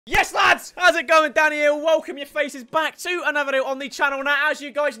Yes, lads! How's it going? Danny here. Welcome your faces back to another video on the channel. Now, as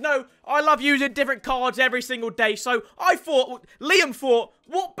you guys know, I love using different cards every single day. So, Liam thought,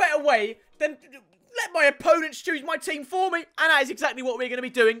 what better way than let my opponents choose my team for me? And that is exactly what we're going to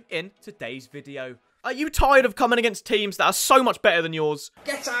be doing in today's video. Are you tired of coming against teams that are so much better than yours?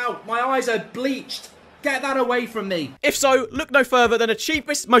 Get out! My eyes are bleached! Get that away from me! If so, look no further than the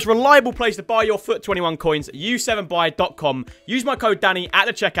cheapest, most reliable place to buy your FUT 21 coins, u7buy.com. Use my code Danny at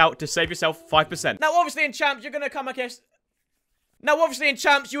the checkout to save yourself 5%. Now, obviously in Champs, you're going to come against... Now, obviously in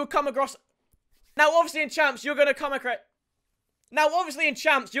Champs, you're going to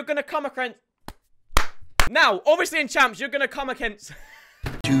come against...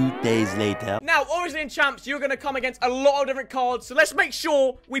 2 days later. Now, obviously in Champs, you're going to come against a lot of different cards, so let's make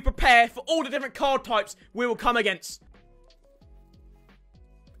sure we prepare for all the different card types we will come against.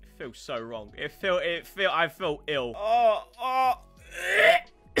 It feels so wrong. I feel ill.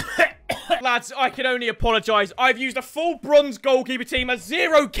 Lads, I can only apologise. I've used a full bronze goalkeeper team, a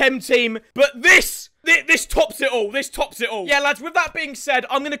zero chem team, but this tops it all. This tops it all. Yeah, lads, with that being said,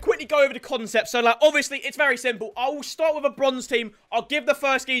 I'm going to quickly go over the concept. So, like, obviously, it's very simple. I will start with a bronze team. I'll give the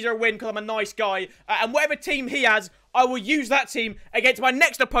first geezer a win because I'm a nice guy. And whatever team he has, I will use that team against my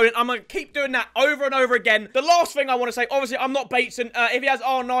next opponent. I'm going to keep doing that over and over again. The last thing I want to say, obviously, I'm not Bateson. If he has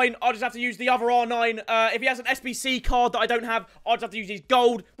R9, I'll just have to use the other R9. If he has an SBC card that I don't have, I'll just have to use his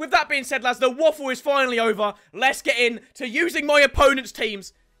gold. With that being said, lads, the waffle is finally over. Let's get in to using my opponent's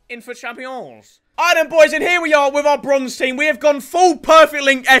teams in FUT Champs. Alright then, boys, and here we are with our bronze team. We have gone full Perfect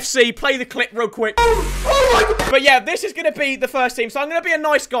Link FC. Play the clip real quick. Oh my God. But yeah, this is going to be the first team. So I'm going to be a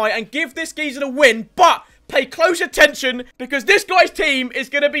nice guy and give this geezer the win. But pay close attention because this guy's team is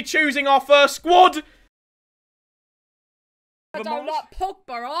going to be choosing our first squad. I don't like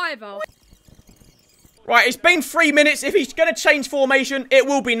Pogba either. Right, it's been 3 minutes. If he's going to change formation, it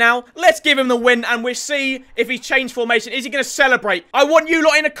will be now. Let's give him the win, and we'll see if he's changed formation. Is he going to celebrate? I want you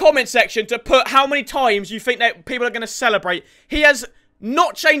lot in the comment section to put how many times you think that people are going to celebrate. He has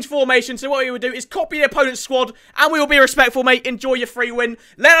not changed formation, so what we will do is copy the opponent's squad, and we will be respectful, mate. Enjoy your free win.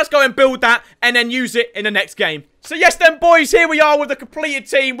 Let us go and build that, and then use it in the next game. So yes then, boys, here we are with the completed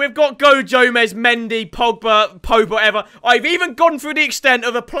team. We've got Gomez, Mendy, Pogba, Pope, whatever. I've even gone through the extent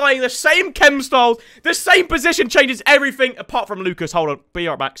of applying the same chem styles, the same position changes, everything, apart from Lucas. Hold on, be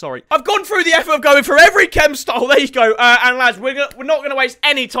right back, sorry. I've gone through the effort of going through every chem style. There you go. And lads, we're not going to waste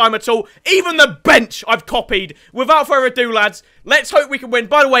any time at all. Even the bench I've copied. Without further ado, lads, let's hope we can win.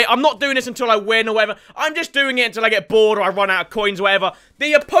 By the way, I'm not doing this until I win or whatever. I'm just doing it until I get bored or I run out of coins or whatever.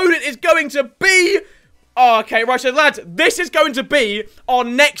 The opponent is going to be... Oh, okay, right, so lads, this is going to be our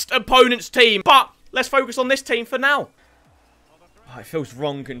next opponent's team. But let's focus on this team for now. Oh, it feels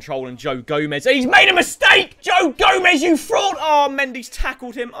wrong controlling Joe Gomez. He's made a mistake! Joe Gomez, you fraud! Oh, Mendy's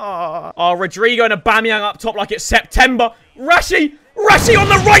tackled him. Oh, Rodrigo and Aubameyang up top like it's September. Rashi on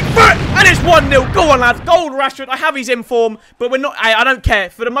the right foot! And it's 1-0. Go on, lads. Gold Rashford. I have his inform, but we're not... I don't care.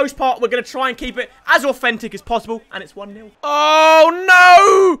 For the most part, we're going to try and keep it as authentic as possible. And it's 1-0. Oh,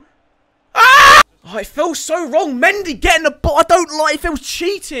 no! Ah! Oh, it feels so wrong. Mendy getting the ball. I don't like it. It feels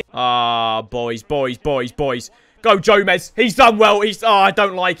cheating. Ah, boys. Go, Gomez. He's done well. I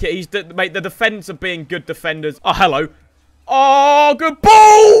don't like it. Mate, the defenders are being good defenders. Oh, hello. Oh, good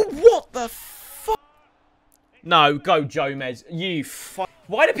ball. What the fuck? No, go, Gomez. You fuck.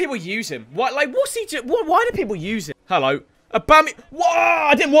 Why do people use him? What, like, what's he do? Why do people use him? Hello. Aubameyang. Whoa,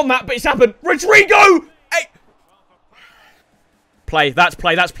 I didn't want that, but it's happened. Rodrigo. Hey. That's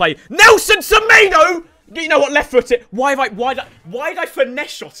play. Nelson Semedo! You know what, left foot it. Why did I finesse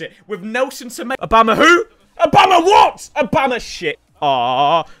shot it with Nelson Semedo? Obama who? Obama what? Obama shit.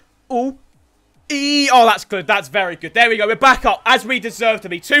 Oh, that's good. That's very good. There we go. We're back up as we deserve to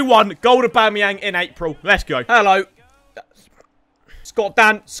be. 2-1. Gold Aubameyang in April. Let's go. Hello. Scott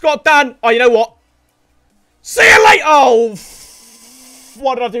Dan. Oh, you know what? See you later. Oh,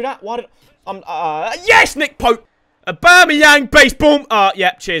 why did I do that? Yes, Nick Pope. Aubameyang, base, boom.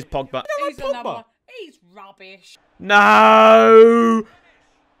 Yeah, cheers, Pogba. He's another one. He's rubbish. No.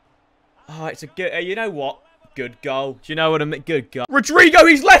 Oh, it's a good... you know what? Good goal. Do you know what I mean? Good goal. Rodrigo,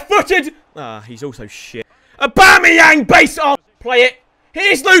 he's left-footed. He's also shit. Aubameyang, base, play it.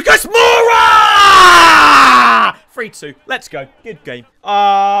 Here's Lucas Moura! 3-2. Let's go. Good game.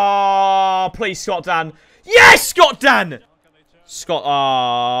 Please, Scott Dan. Yes, Scott Dan!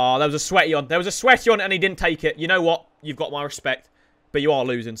 Scott, there was a sweaty on. And he didn't take it. You know what? You've got my respect. But you are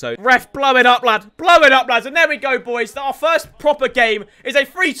losing, so... Ref, blow it up, lad. Blow it up, lads. And there we go, boys. Our first proper game is a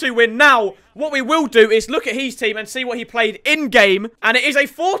 3-2 win. Now, what we will do is look at his team and see what he played in-game. And it is a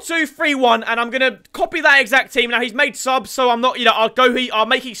 4-2-3-1. And I'm going to copy that exact team. Now, he's made subs, so I'm not, you know, I'll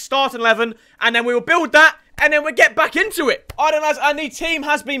make his start 11. And then we will build that. And then we'll get back into it. Alright, lads, and the team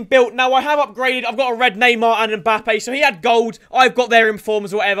has been built. Now, I have upgraded. I've got a red Neymar and Mbappe, so he had gold. I've got their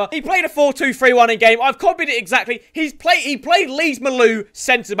informs or whatever. He played a 4-2-3-1 in game. I've copied it exactly. He played Lees Malou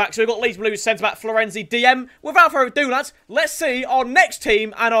centre-back, so we've got Lees Malou centre-back, Florenzi DM. Without further ado, lads, let's see our next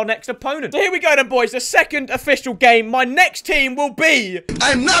team and our next opponent. So here we go then, boys. The second official game. My next team will be...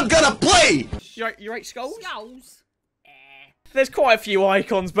 I'm not gonna play! You rate Skulls? Skulls. There's quite a few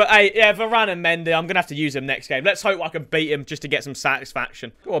icons, but hey, yeah, Varane and Mendy, I'm going to have to use him next game. Let's hope I can beat him just to get some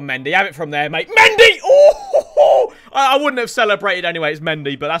satisfaction. Go on, Mendy, have it from there, mate. Mendy! Oh! I wouldn't have celebrated anyway, it's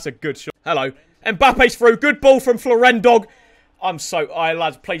Mendy, but that's a good shot. Hello. Mbappe's through. Good ball from Florendog. I'm so...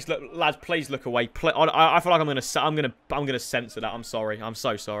 lads, please look away. I feel like I'm gonna censor that. I'm sorry. I'm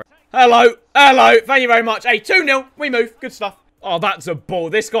so sorry. Hello. Hello. Thank you very much. Hey, 2-0. We move. Good stuff. Oh, that's a ball.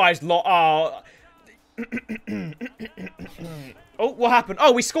 This guy's... Oh... Oh, what happened?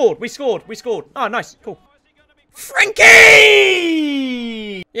 Oh, we scored. We scored. Oh, nice. Cool. Frankie!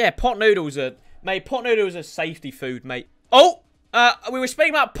 Yeah, pot noodles are... Mate, pot noodles are safety food, mate. Oh! We were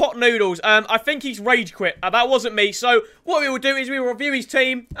speaking about pot noodles. I think he's rage quit. That wasn't me. So, what we will do is we will review his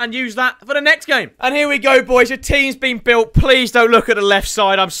team and use that for the next game. And here we go, boys. The team's been built. Please don't look at the left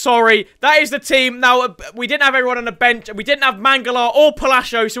side. I'm sorry. That is the team. Now, we didn't have everyone on the bench. We didn't have Mangala or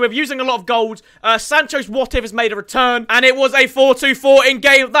Palacio, so we're using a lot of gold. Sancho's What If has made a return. And it was a 4-2-4 in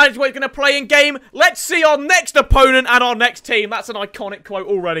game. That is what he's going to play in game. Let's see our next opponent and our next team. That's an iconic quote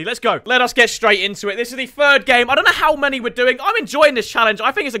already. Let's go. Let us get straight into it. This is the third game. I don't know how many we're doing. I'm enjoying this challenge.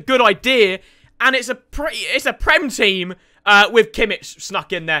 I think it's a good idea, and it's a Prem team with Kimmich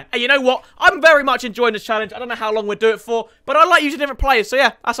snuck in there. And you know what? I'm very much enjoying this challenge. I don't know how long we'll do it for, but I like using different players. So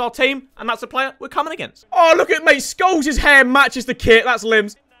yeah, that's our team, and that's the player we're coming against. Oh, look at mate. Scholes' hair matches the kit. That's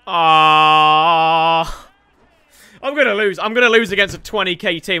limbs. Ah. I'm going to lose. I'm going to lose against a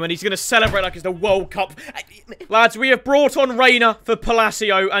 20k team, and he's going to celebrate like it's the World Cup. Lads, we have brought on Reina for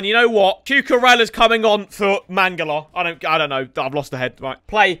Palacio, and you know what? Cucurella's coming on for Mangala. I don't know. I've lost the head. Right.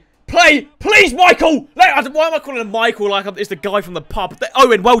 Play. Please, Michael. Why am I calling him Michael like it's the guy from the pub?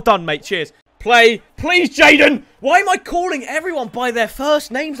 Owen, well done, mate. Cheers. Play. Please, Jaden. Why am I calling everyone by their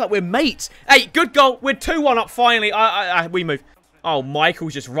first names like we're mates? Hey, good goal. We're 2-1 up finally. We move. Oh,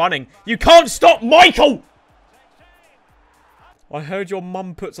 Michael's just running. You can't stop Michael. I heard your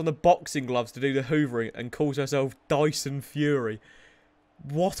mum puts on the boxing gloves to do the hoovering and calls herself Dyson Fury.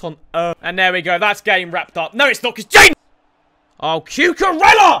 What on earth? And there we go. That's game wrapped up. No, it's not, because Jane... Oh,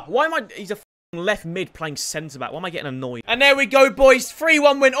 Cucurella! Why am I... He's a left mid playing centre-back. Why am I getting annoyed? And there we go, boys.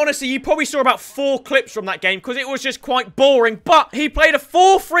 3-1 win. Honestly, you probably saw about 4 clips from that game because it was just quite boring. But he played a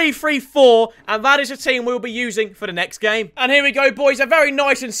 4-3-3-4, and that is a team we'll be using for the next game. And here we go, boys. A very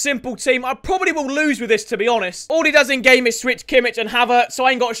nice and simple team. I probably will lose with this, to be honest. All he does in game is switch Kimmich and Havertz, so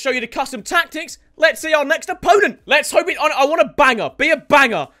I ain't got to show you the custom tactics. Let's see our next opponent. Let's hope it... I want a banger. Be a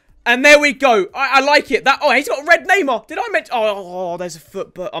banger. And there we go. I like it. Oh, he's got a red Neymar. Did I mention? Oh, there's a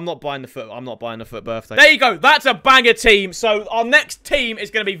foot. I'm not buying the foot. I'm not buying the foot birthday. There you go. That's a banger team. So our next team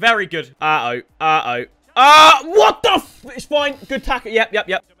is going to be very good. What the f... It's fine. Good tackle. Yep.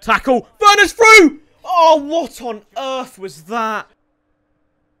 Tackle. Werner's through. Oh, what on earth was that?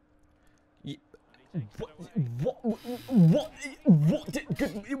 What?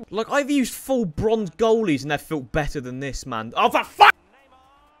 Like, I've used full bronze goalies and they've felt better than this, man. Oh, for fuck!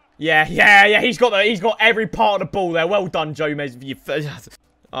 Yeah. He's got every part of the ball there. Well done, Joe Mez.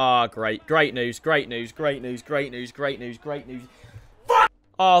 Ah, great news. Fuck!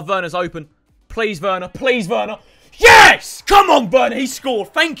 Oh, Werner's open. Please, Werner. Yes! Come on, Werner. He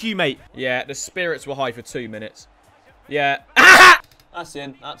scored. Thank you, mate. Yeah, the spirits were high for 2 minutes. Yeah. That's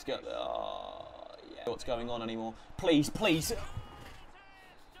in. That's good. Oh, yeah. What's going on anymore? Please. Please.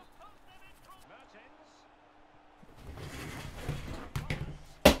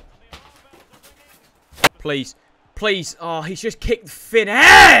 Oh, he's just kicked thin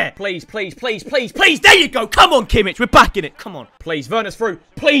air. Please. There you go. Come on, Kimmich. We're back in it. Come on. Please, Werner's through.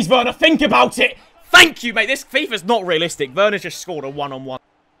 Please, Werner. Think about it. Thank you, mate. This FIFA's not realistic. Werner's just scored a one-on-one.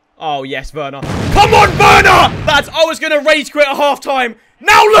 Oh, yes, Werner. Come on, Werner! Lads, I was going to rage quit at half-time.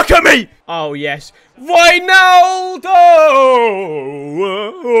 Now look at me! Oh, yes. Ronaldo!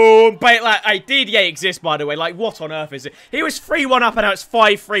 But, like, hey, Didier exists, by the way. Like, what on earth is it? He was 3-1 up and now it's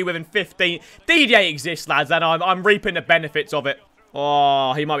 5-3 within 15. Didier exists, lads, and I'm reaping the benefits of it.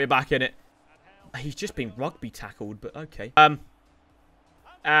 Oh, he might be back in it. He's just been rugby tackled, but okay.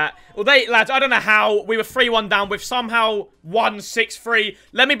 Well, lads, I don't know how we were 3-1 down. We've somehow won 6-3.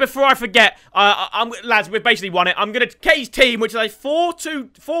 Before I forget, lads, we've basically won it. I'm going to Katie's team, which is a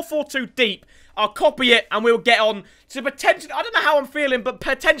 4-4-2 deep. I'll copy it, and we'll get on to potentially, I don't know how I'm feeling, but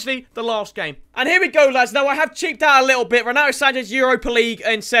potentially the last game. And here we go, lads. Now, I have cheaped out a little bit. Renato Sanchez, Europa League,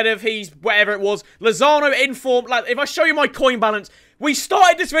 instead of he's whatever it was. Lozano in form. Like, if I show you my coin balance, we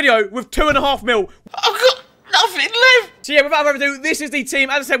started this video with 2.5 mil. I've got nothing left. So yeah, without further ado, this is the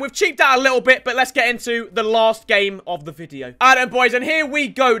team. As I said, we've cheaped out a little bit, but let's get into the last game of the video. Alright then, boys, and here we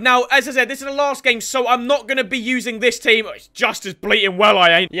go. Now, as I said, this is the last game, so I'm not going to be using this team. It's just as bleating well, I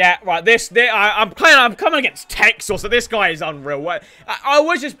ain't. Yeah, right, I'm coming against Texas, so this guy is unreal. I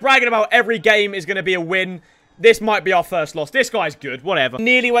was just bragging about every game is going to be a win. This might be our first loss. This guy's good. Whatever.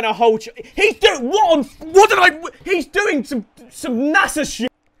 Nearly went a whole... He's doing... He's doing some NASA shit.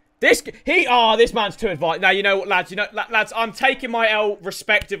 This man's too advanced. Now, you know what, lads? Lads, I'm taking my L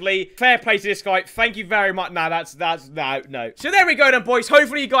respectively. Fair play to this guy. Thank you very much. No, no. So there we go then, boys.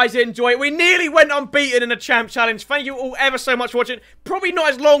 Hopefully you guys enjoy it. We nearly went unbeaten in the Champ Challenge. Thank you all ever so much for watching. Probably not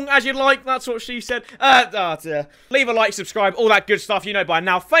as long as you'd like. That's what she said. Leave a like, subscribe, all that good stuff. You know by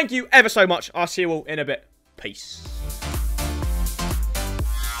now. Thank you ever so much. I'll see you all in a bit. Peace.